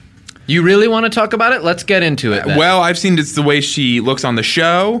 You really want to talk about it? Let's get into it then. Well, I've seen it's the way she looks on the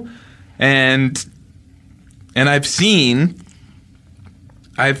show, and I've seen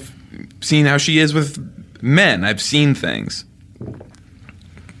how she is with men. I've seen things.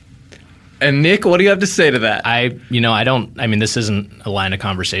 And Nick, what do you have to say to that? This isn't a line of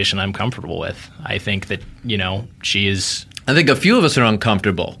conversation I'm comfortable with. I think that, she is... I think a few of us are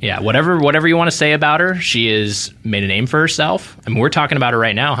uncomfortable. Yeah, whatever you want to say about her, she has made a name for herself. I mean, we're talking about her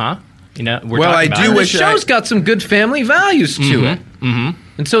right now, huh? The show's got some good family values to it. Mm-hmm.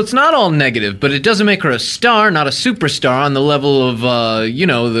 And so it's not all negative, but it doesn't make her a star, not a superstar on the level of,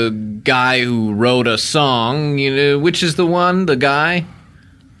 the guy who wrote a song, which is the guy?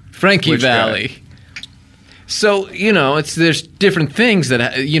 Frankie Which Valli. Guy? So, there's different things that,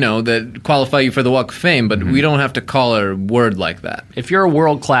 that qualify you for the Walk of Fame, but we don't have to call her a word like that. If you're a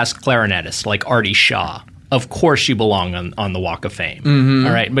world-class clarinetist like Artie Shaw, of course you belong on the Walk of Fame.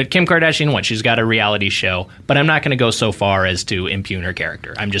 All right, but Kim Kardashian, she's got a reality show, but I'm not going to go so far as to impugn her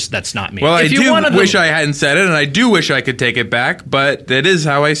character. That's not me. Well, I do wish I hadn't said it, and I do wish I could take it back, but that is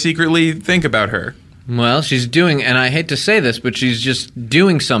how I secretly think about her. Well, she's doing, and I hate to say this, but she's just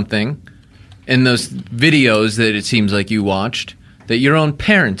doing something in those videos that it seems like you watched that your own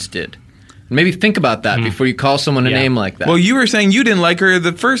parents did. Maybe think about that before you call someone a name like that. Well, you were saying you didn't like her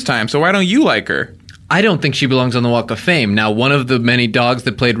the first time, so why don't you like her? I don't think she belongs on the Walk of Fame. Now, one of the many dogs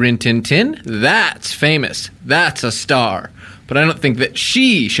that played Rin Tin Tin, that's famous. That's a star. But I don't think that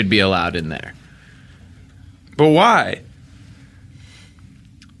she should be allowed in there. But why?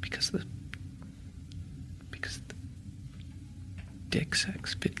 Because the dick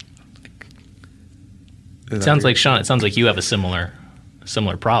sex. It sounds like Sean. It sounds like you have a similar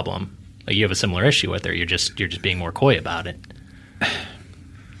problem. Like you have a similar issue with her. You're just being more coy about it.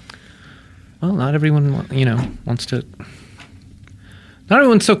 Well, not everyone, wants to. Not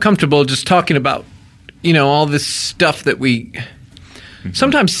everyone's so comfortable just talking about, all this stuff that we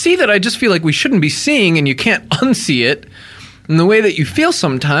sometimes see that I just feel like we shouldn't be seeing, and you can't unsee it. And the way that you feel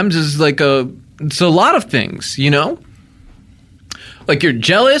sometimes is it's a lot of things, Like you're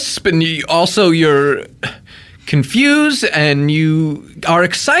jealous, but you're confused, and you are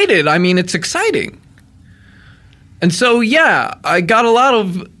excited. I mean, it's exciting. And so, yeah, I got a lot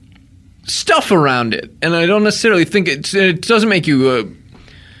of stuff around it, and I don't necessarily think it doesn't make you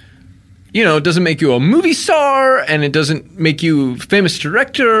it doesn't make you a movie star, and it doesn't make you a famous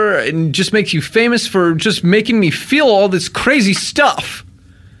director, and just makes you famous for just making me feel all this crazy stuff.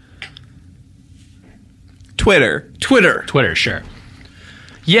 Twitter, sure.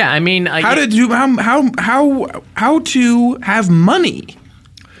 Yeah, I mean, how to have money?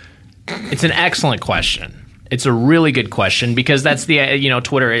 It's an excellent question. It's a really good question because that's the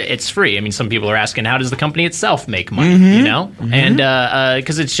Twitter. It's free. I mean, some people are asking, how does the company itself make money? And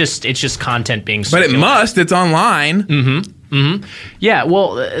because it's just content being circulated. But it must. It's online. Yeah.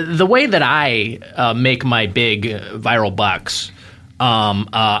 Well, the way that I make my big viral bucks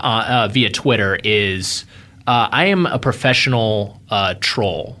via Twitter is I am a professional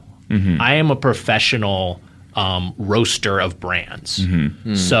troll. I am a professional roaster of brands.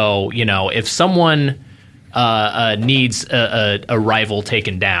 So if someone needs a rival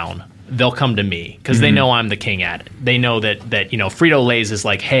taken down, they'll come to me because they know I'm the king at it. They know that Frito-Lay's is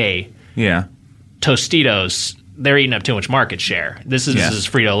like, hey, Tostitos, they're eating up too much market share. This is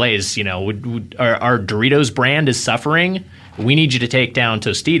Frito-Lay's. Our Doritos brand is suffering. We need you to take down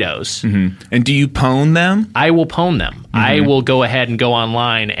Tostitos. And do you pwn them? I will pwn them. I will go ahead and go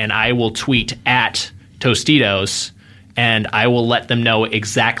online and I will tweet at Tostitos, and I will let them know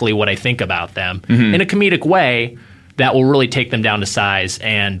exactly what I think about them in a comedic way that will really take them down to size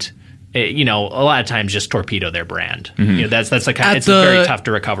and, a lot of times just torpedo their brand. That's the kind. It's very tough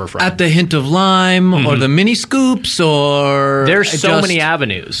to recover from. At the hint of lime or the mini scoops or there's so many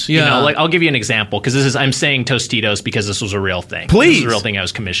avenues. Like I'll give you an example because I'm saying Tostitos because this was a real thing. Please, this is a real thing I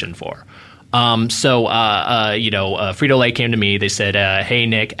was commissioned for. Frito-Lay came to me. They said, hey,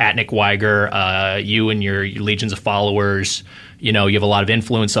 Nick, at Nick Wiger, you and your legions of followers, you have a lot of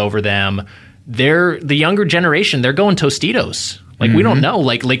influence over them. They're the younger generation. They're going Tostitos. Like, we don't know.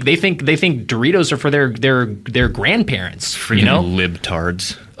 Like they think Doritos are for their grandparents. Freaking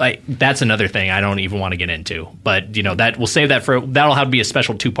libtards. Like, that's another thing I don't even want to get into. But, that we'll save that that'll have to be a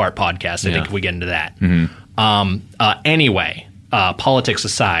special 2-part podcast, I think, if we get into that. Anyway. Politics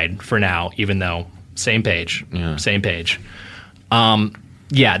aside for now, even though same page. They're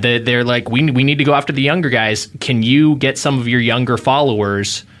like, we need to go after the younger guys. Can you get some of your younger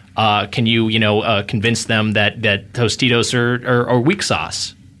followers? Can you convince them that Tostitos are weak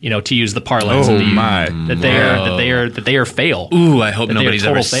sauce? To use the parlance that they are fail. Ooh, I hope nobody's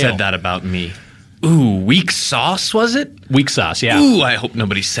ever said that about me. Ooh, weak sauce, was it? Weak sauce, yeah. Ooh, I hope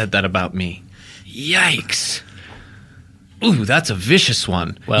nobody said that about me. Yikes. Ooh, that's a vicious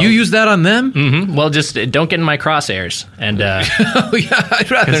one. Well, you use that on them? Well, just don't get in my crosshairs, and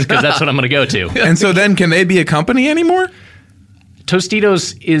I'd rather because that's what I'm going to go to. And so then, can they be a company anymore?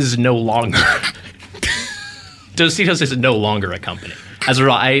 Tostitos is no longer. Tostitos is no longer a company. As a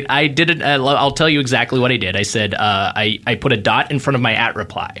result, I did it. I'll tell you exactly what I did. I said I put a dot in front of my @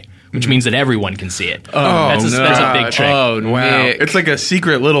 reply, which means that everyone can see it. Oh, that's a big trick. Oh, Wow. Nick. It's like a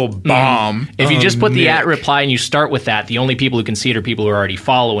secret little bomb. If you just put the Nick. @reply and you start with that, the only people who can see it are people who are already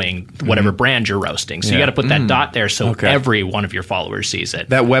following whatever brand you're roasting. So you got to put that dot there so every one of your followers sees it.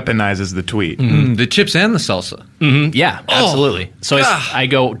 That weaponizes the tweet. The chips and the salsa. Yeah, absolutely. So I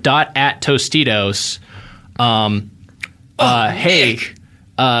go dot at Tostitos. Hey,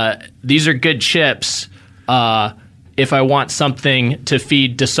 these are good chips. If I want something to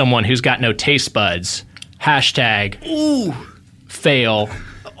feed to someone who's got no taste buds, hashtag fail,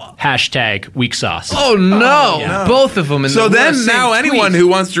 hashtag weak sauce. Oh, no. Both of them. So then now anyone who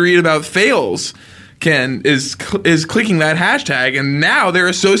wants to read about fails is clicking that hashtag, and now they're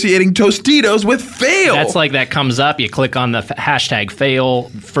associating Tostitos with fail. That's like that comes up. You click on the hashtag fail,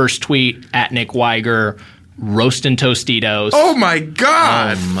 first tweet at Nick Wiger, roasting Tostitos. Oh my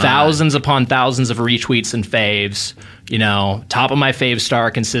God. Thousands upon thousands of retweets and faves. You know, top of my fave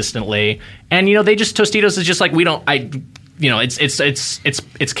star consistently. And you know, Tostitos is just like it's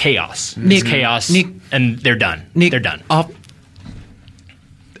chaos. Nick, It's chaos. Nick, and they're done. Nick, They're done. Off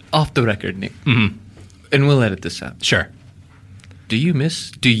the record, Nick. Mm-hmm. And we'll edit this out. Sure. Do you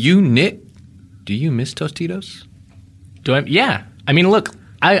miss Tostitos? Do I? Yeah. I mean, look,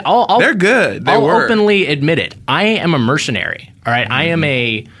 I'll They're good. They I'll work. openly admit it. I am a mercenary. All right. I am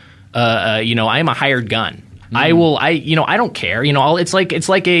I am a hired gun. I don't care. You know, it's like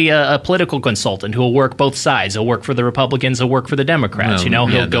a political consultant who will work both sides. He'll work for the Republicans. He'll work for the Democrats. Well,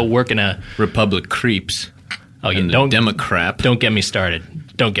 He'll go work in a Republic creeps. Oh, you and don't Democrat. Don't get me started.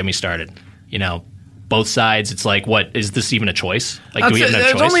 You know, both sides. It's like, what is this even a choice? Like, do we have no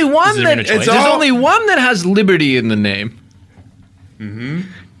choice? There's only one There's only one that has liberty in the name.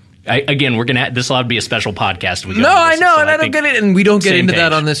 Again, this will have to be a special podcast. No, I know, and I don't get it, and we don't get into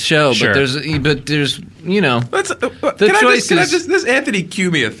that on this show. Sure. But there's Can I just this Anthony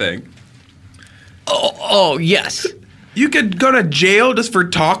cue me a thing? Oh yes. You could go to jail just for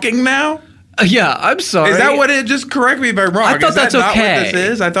talking now? Yeah, I'm sorry. Is that what it? Just correct me if I'm wrong. I thought is that that's not okay. what this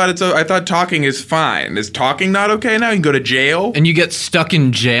is? I thought talking is fine. Is talking not okay now? You can go to jail. And you get stuck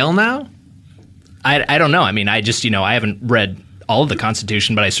in jail now? I don't know. I mean, I I haven't read all of the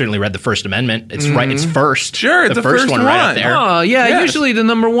Constitution, but I certainly read the First Amendment. It's right. It's first. Sure, it's the first one right up there. Oh, yeah. Yes. Usually the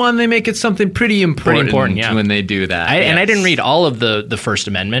number one, they make it something pretty important yeah. when they do that. And I didn't read all of the First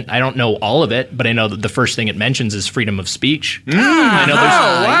Amendment. I don't know all of it, but I know that the first thing it mentions is freedom of speech. I know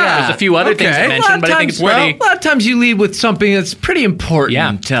there's a few other things it mentioned, but I think it's pretty... A lot of times you lead with something that's pretty important.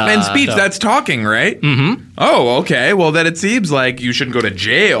 Yeah. And speech, that's talking, right? Mm-hmm. Oh, okay. Well, then it seems like you shouldn't go to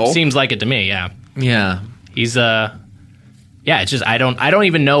jail. Seems like it to me, yeah. Yeah. He's yeah, it's just I don't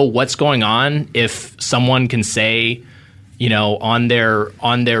even know what's going on if someone can say, you know, on their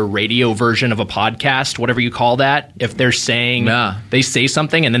radio version of a podcast, whatever you call that, if they're saying they say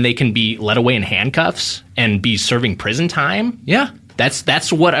something and then they can be led away in handcuffs and be serving prison time. Yeah.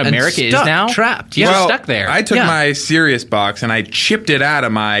 That's what America is now. Trapped. Yeah. Well, Stuck there. I took my Sirius box and I chipped it out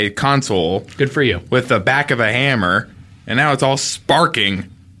of my console. Good for you. With the back of a hammer, and now it's all sparking.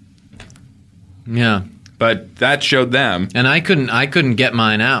 Yeah. But that showed them. And I couldn't get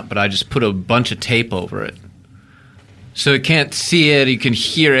mine out, but I just put a bunch of tape over it. So you can't see it, you can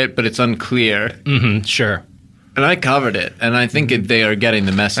hear it, but it's unclear. Mm-hmm, sure. And I covered it, and I think they are getting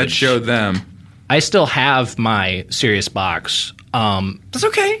the message. That showed them. I still have my Sirius box. That's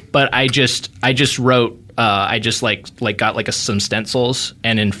okay. But I just wrote I just got some stencils,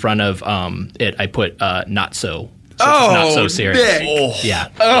 and in front of it I put not so. So not so serious. Nick. Oh. Yeah.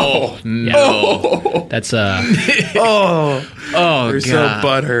 Oh. Yeah. Oh. That's You're God. so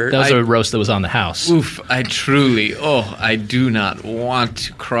butthurt. that was a roast that was on the house. Oof, I do not want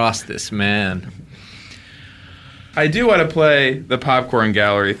to cross this man. I do want to play the Popcorn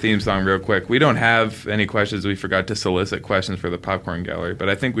Gallery theme song real quick. We don't have any questions. We forgot to solicit questions for the Popcorn Gallery, but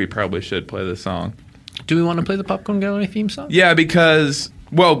I think we probably should play the song. Do we want to play the Popcorn Gallery theme song? Yeah, because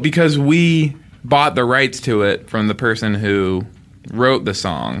we bought the rights to it from the person who wrote the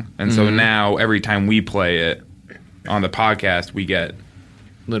song. And so now every time we play it on the podcast, we get A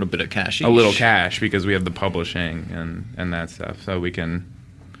little bit of cash. a little cash because we have the publishing and that stuff. So we can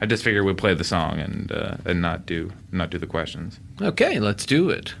I just figured we'd play the song and not do the questions. Okay, let's do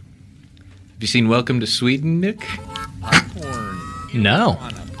it. Have you seen Welcome to Sweden, Nick? Popcorn. No.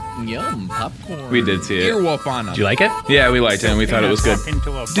 Yum, popcorn. We did see it. Earwolf on Did you like it? Yeah, we liked it and we thought it was good.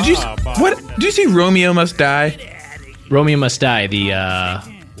 Did you see Romeo Must Die? Romeo Must Die.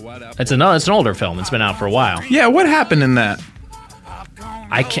 It's an older film. It's been out for a while. Yeah, what happened in that?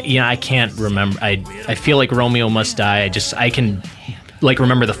 I can't remember. I feel like Romeo Must Die. like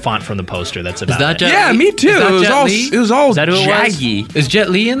remember the font from the poster. That's about that it. Jet Yeah, Li? me too. Is that It was Jet all Li? it was all Is that who it was? jaggy. Is Jet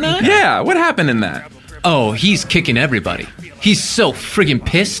Li in that? Yeah, what happened in that? Oh, he's kicking everybody. He's so friggin'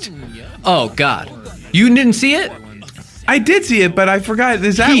 pissed. Oh, God. You didn't see it? I did see it, but I forgot.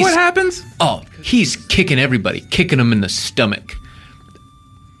 Is that what happens? Oh, he's kicking everybody, kicking them in the stomach.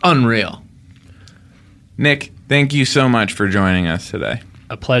 Unreal. Nick, thank you so much for joining us today.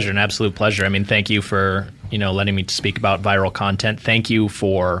 A pleasure, an absolute pleasure. I mean, thank you for letting me speak about viral content. Thank you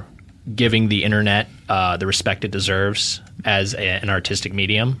for giving the internet the respect it deserves as an artistic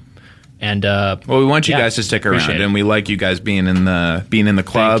medium. And well, we want you guys to stick around, and we like you guys being in the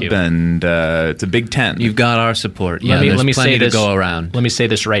club, and it's a Big Tent. You've got our support. Let me plenty say this, to go around. Let me say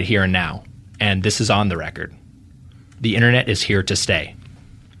this right here and now, and this is on the record. The internet is here to stay.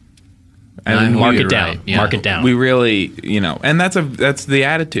 And mark it you're down. right. Yeah. Mark it down. We really, and that's the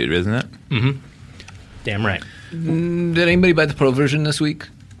attitude, isn't it? Mm-hmm. Damn right. Did anybody buy the pro version this week?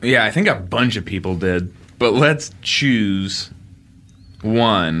 Yeah, I think a bunch of people did. But let's choose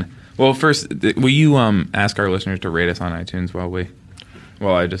one. Well, first, will you ask our listeners to rate us on iTunes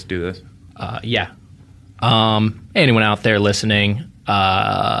while I just do this? Yeah. Anyone out there listening,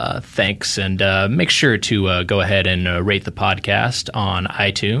 thanks. And make sure to go ahead and rate the podcast on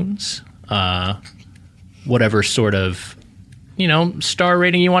iTunes. Whatever sort of, star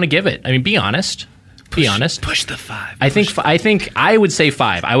rating you want to give it. I mean, be honest. Be honest. Push the 5. I think I would say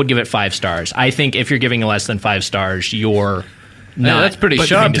 5. I would give it 5 stars. I think if you're giving it less than 5 stars, you're not. That's pretty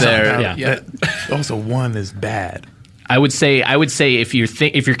sharp there. Yeah. Also, 1 is bad. I would say if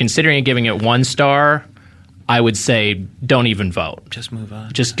you're considering giving it 1 star, I would say don't even vote. Just move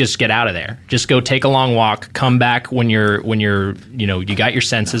on. Just get out of there. Just go take a long walk. Come back when you're you got your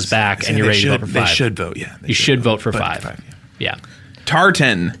senses back and you're ready to vote for 5. They should vote. Yeah, you should vote for 5. Yeah.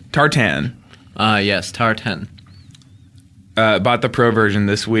 Tartan. Yes, Tartan. Bought the pro version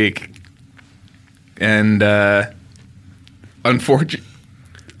this week, and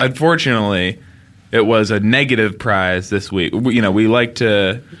unfortunately, it was a negative prize this week. We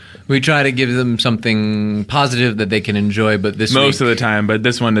try to give them something positive that they can enjoy, but most of the time. But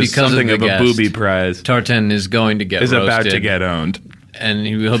this one is something of a booby prize. Tartan is going to get roasted, about to get owned, and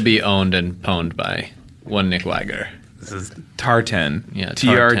he'll be owned and pwned by one Nick Wiger. This is Tartan. Yeah,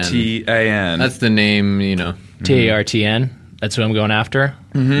 Tartan. That's the name, Tartn. That's who I'm going after.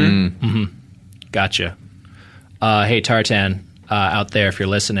 Mm-hmm. Gotcha. Hey, Tartan, out there, if you're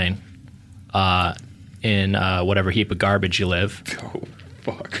listening, in whatever heap of garbage you live. Oh,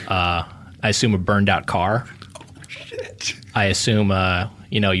 fuck. I assume a burned out car. Oh, shit. I assume,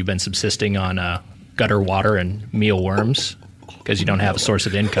 you've been subsisting on gutter water and mealworms because you don't have a source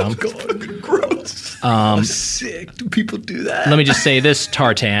of income. Oh, God, gross. Sick. Do people do that? Let me just say this,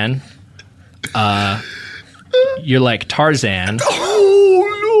 Tartan. You're like Tarzan.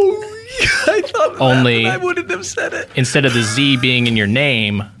 Oh, no. I thought only I wouldn't have said it. Instead of the Z being in your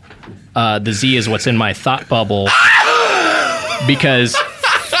name, the Z is what's in my thought bubble. Because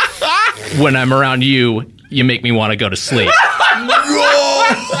when I'm around you, you make me want to go to sleep.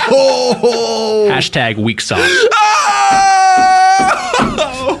 Hashtag weak sauce.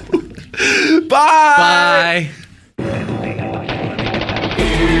 Bye.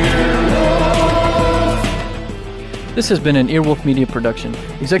 This has been an Earwolf Media production.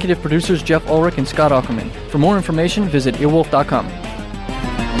 Executive producers Jeff Ulrich and Scott Ackerman. For more information, visit earwolf.com.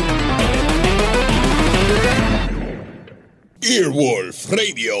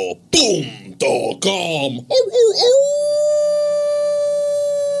 Earwolfradio.com.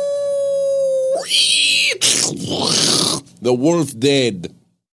 The wolf dead.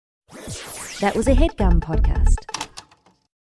 That was a HeadGum podcast.